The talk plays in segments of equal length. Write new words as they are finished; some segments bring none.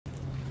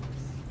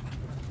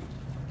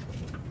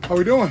How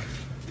we doing?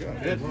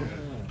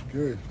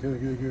 Good.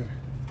 Good.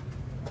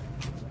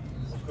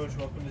 Well, Coach,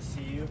 welcome to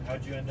see you.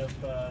 How'd you end up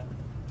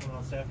coming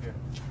on staff here?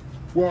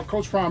 Well,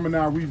 Coach Prime and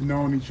I, we've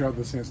known each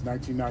other since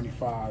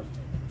 1995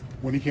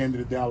 when he came to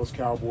the Dallas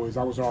Cowboys.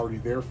 I was already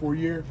there for a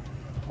year.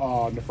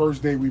 The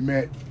first day we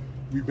met,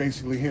 we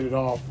basically hit it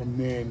off. From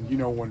then, you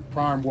know, when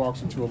Prime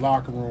walks into a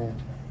locker room,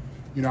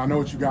 you know, I know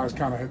what you guys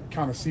kind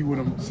of see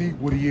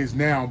what he is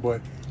now,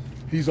 but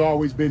he's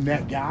always been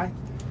that guy.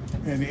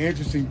 And the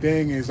interesting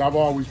thing is I've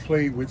always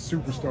played with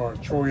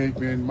superstars: Troy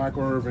Aikman,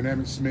 Michael Irvin,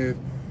 Emmitt Smith,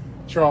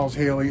 Charles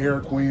Haley,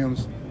 Eric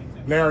Williams,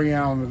 Larry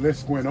Allen, the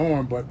list went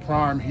on. But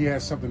Prime, he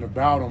has something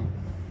about him.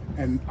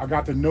 And I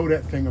got to know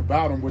that thing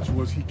about him, which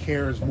was he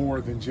cares more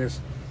than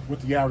just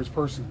what the average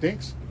person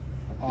thinks.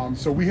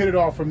 So we hit it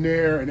off from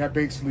there, and that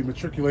basically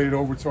matriculated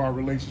over to our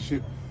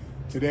relationship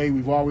today.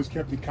 We've always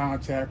kept in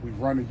contact. We've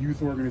run a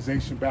youth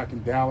organization back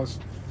in Dallas,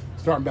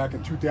 starting back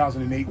in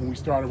 2008 when we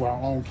started with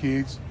our own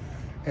kids.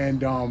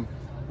 And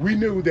we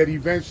knew that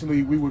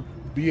eventually we would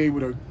be able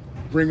to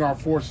bring our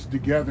forces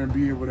together and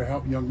be able to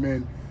help young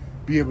men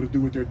be able to do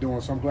what they're doing.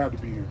 So I'm glad to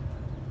be here.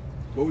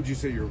 What would you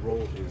say your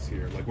role is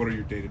here? Like, what are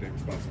your day-to-day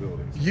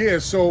responsibilities? Yeah,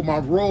 so my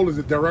role is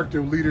the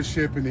Director of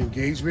Leadership and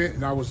Engagement,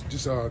 and I was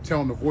just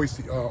telling The Voice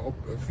a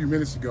few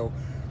minutes ago,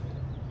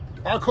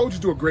 our coaches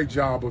do a great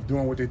job of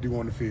doing what they do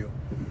on the field.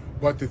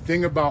 But the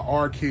thing about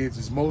our kids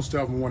is most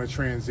of them want to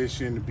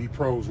transition to be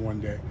pros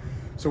one day.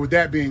 So with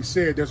that being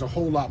said, there's a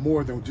whole lot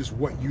more than just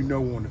what you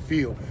know on the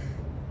field.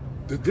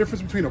 The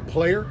difference between a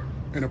player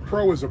and a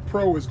pro is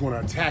going to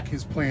attack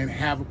his plan,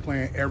 have a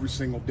plan every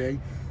single day.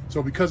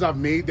 So because I've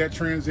made that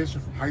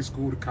transition from high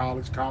school to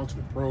college, college to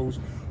the pros,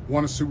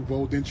 won a Super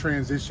Bowl, then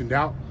transitioned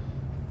out,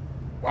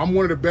 I'm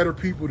one of the better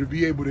people to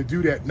be able to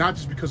do that, not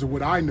just because of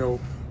what I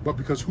know, but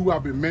because who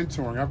I've been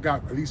mentoring. I've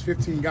got at least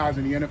 15 guys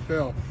in the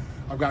NFL.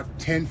 I've got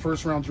 10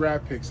 first-round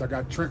draft picks. I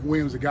got Trent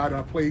Williams, a guy that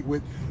not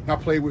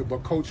played with,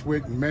 but coached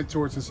with and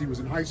mentored since he was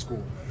in high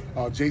school.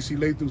 J.C.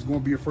 Latham's going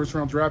to be a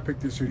first-round draft pick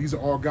this year. These are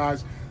all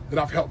guys that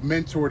I've helped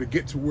mentor to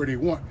get to where they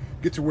want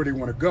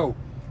to go.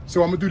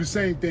 So I'm going to do the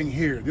same thing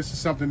here. This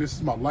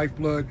is my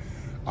lifeblood.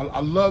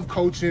 I love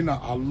coaching.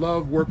 I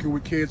love working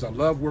with kids. I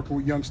love working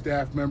with young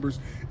staff members.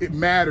 It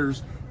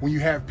matters when you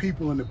have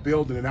people in the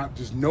building and not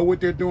just know what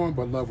they're doing,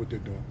 but love what they're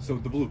doing. So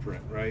the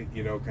blueprint, right?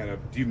 You know, kind of,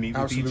 do you meet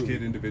with Absolutely. each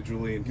kid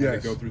individually and kind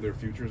of go through their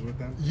futures with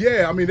them?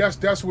 Yeah, I mean,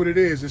 that's what it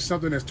is. It's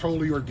something that's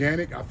totally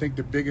organic. I think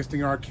the biggest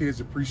thing our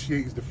kids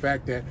appreciate is the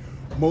fact that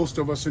most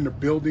of us in the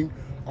building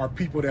are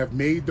people that have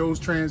made those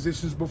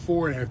transitions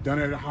before and have done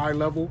it at a high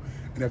level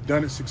and have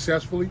done it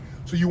successfully.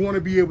 So you want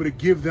to be able to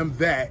give them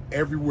that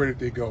everywhere that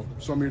they go.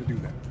 So I'm here to do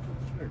that.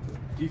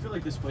 Do you feel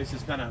like this place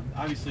is kind of,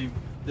 obviously,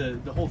 the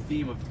whole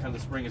theme of kind of the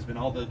spring has been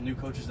all the new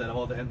coaches that have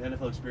all the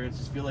NFL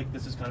experiences feel like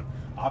this is kind of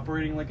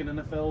operating like an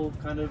NFL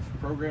kind of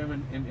program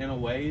in a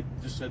way,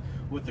 just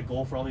with the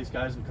goal for all these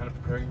guys and kind of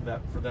preparing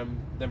for them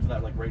for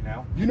that like right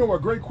now? You know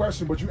what, great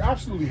question, but you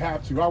absolutely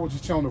have to. I was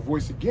just telling The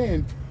Voice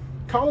again,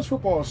 college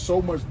football is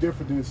so much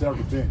different than it's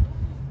ever been.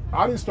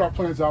 I didn't start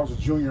playing until I was a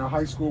junior in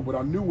high school, but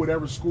I knew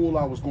whatever school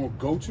I was going to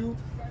go to,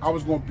 I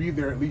was going to be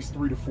there at least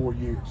 3 to 4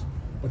 years.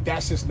 But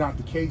that's just not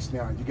the case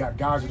now. You got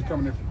guys that are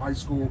coming in from high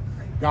school,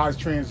 guys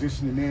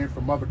transitioning in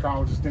from other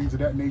colleges, things of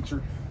that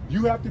nature.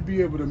 You have to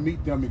be able to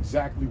meet them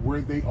exactly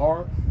where they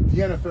are.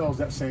 The NFL is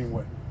that same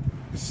way.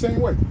 It's the same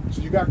way.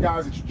 So you got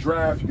guys that you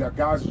draft, you got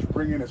guys that you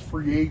bring in as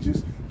free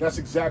agents. That's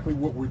exactly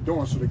what we're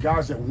doing. So the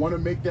guys that want to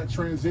make that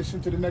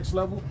transition to the next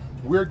level,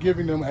 we're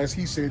giving them, as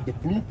he said, the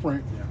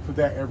blueprint for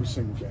that every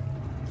single day.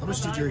 How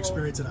much did your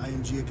experience at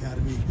IMG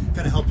Academy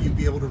kind of help you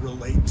be able to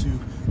relate to,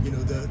 you know,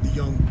 the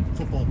young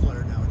football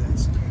player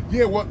nowadays?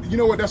 Yeah, well, you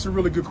know what? That's a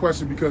really good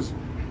question because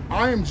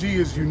IMG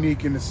is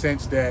unique in the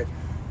sense that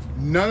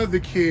none of the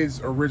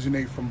kids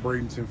originate from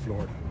Bradenton,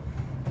 Florida.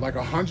 Like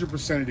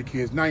 100% of the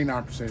kids,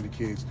 99% of the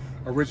kids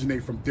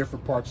originate from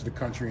different parts of the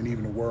country and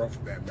even the world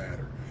for that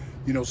matter.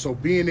 You know, so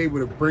being able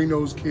to bring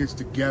those kids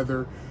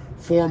together,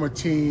 form a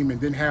team, and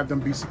then have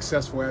them be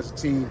successful as a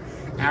team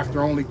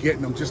after only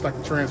getting them, just like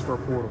the transfer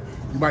portal.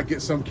 You might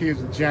get some kids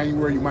in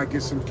January, you might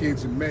get some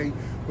kids in May,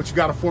 but you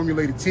got to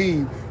formulate a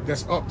team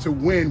that's up to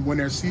win when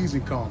their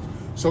season comes.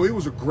 So it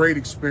was a great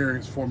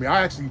experience for me.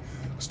 I actually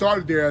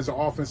started there as an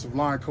offensive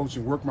line coach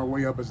and worked my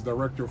way up as a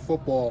director of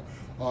football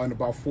in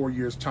about 4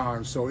 years'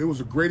 time. So it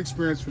was a great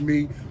experience for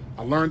me.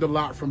 I learned a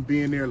lot from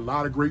being there, a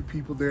lot of great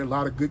people there, a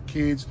lot of good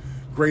kids,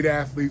 great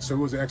athletes, so it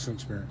was an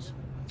excellent experience.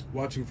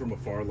 Watching from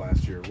afar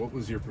last year, what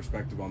was your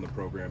perspective on the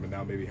program, and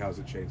now maybe how's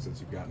it changed since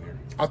you've gotten here?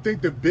 I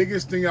think the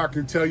biggest thing I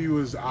can tell you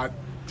is I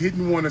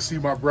didn't want to see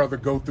my brother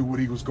go through what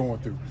he was going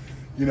through.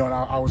 You know, and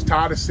I was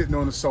tired of sitting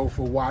on the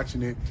sofa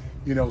watching it,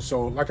 you know,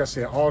 so like I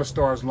said, all the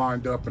stars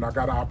lined up and I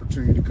got an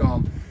opportunity to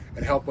come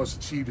and help us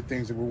achieve the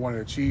things that we wanted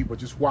to achieve. But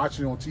just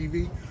watching it on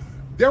TV,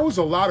 there was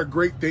a lot of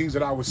great things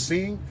that I was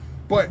seeing.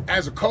 But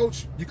as a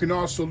coach, you can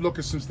also look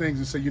at some things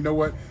and say, you know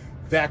what,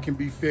 that can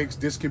be fixed,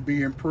 this can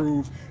be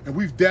improved. And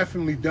we've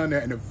definitely done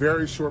that in a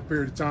very short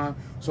period of time.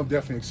 So I'm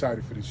definitely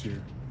excited for this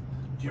year.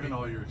 Given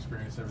all your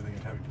experience, everything,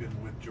 and having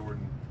been with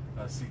Jordan,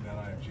 Seaton at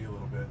IMG a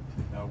little bit,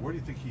 where do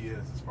you think he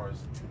is as far as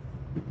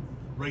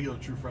regular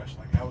true fresh?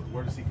 Like,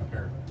 where does he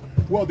compare?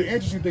 Well, the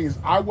interesting thing is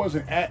I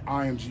wasn't at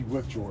IMG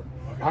with Jordan.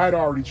 Okay. I had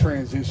already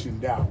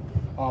transitioned out.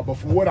 But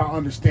from what I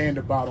understand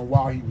about him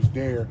while he was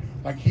there,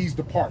 like, he's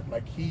the part.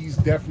 Like, he's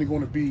definitely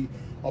going to be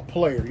a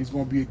player. He's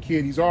going to be a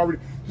kid. He's already,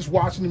 just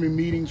watching him in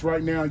meetings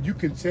right now, you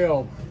can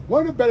tell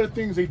one of the better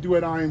things they do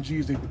at IMG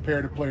is they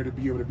prepare the player to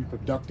be able to be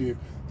productive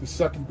the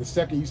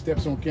second he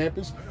steps on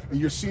campus, and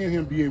you're seeing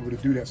him be able to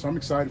do that. So I'm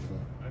excited for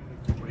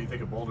him. What do you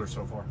think of Boulder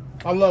so far?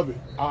 I love it.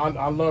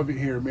 I love it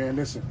here, man.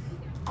 Listen,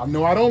 I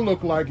know I don't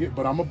look like it,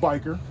 but I'm a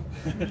biker,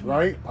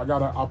 right?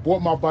 I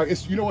bought my bike.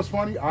 You know what's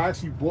funny? I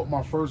actually bought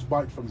my first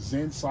bike from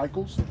Zen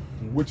Cycles,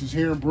 which is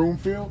here in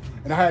Broomfield,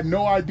 and I had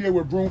no idea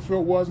where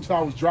Broomfield was until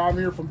I was driving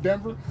here from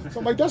Denver. So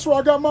I'm like, that's where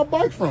I got my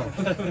bike from.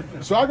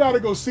 So I got to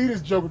go see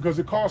this joker because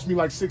it cost me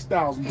like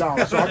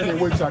 $6,000. So I can't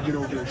wait till I get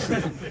over there and see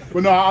it.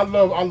 But no, I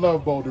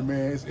love Boulder,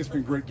 man. It's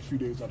been great the few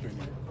days I've been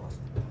here.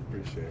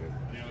 Appreciate it.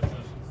 Any other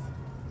questions?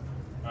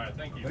 All right,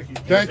 thank you.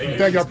 Thank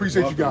you. I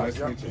appreciate you guys.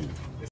 Nice to meet you.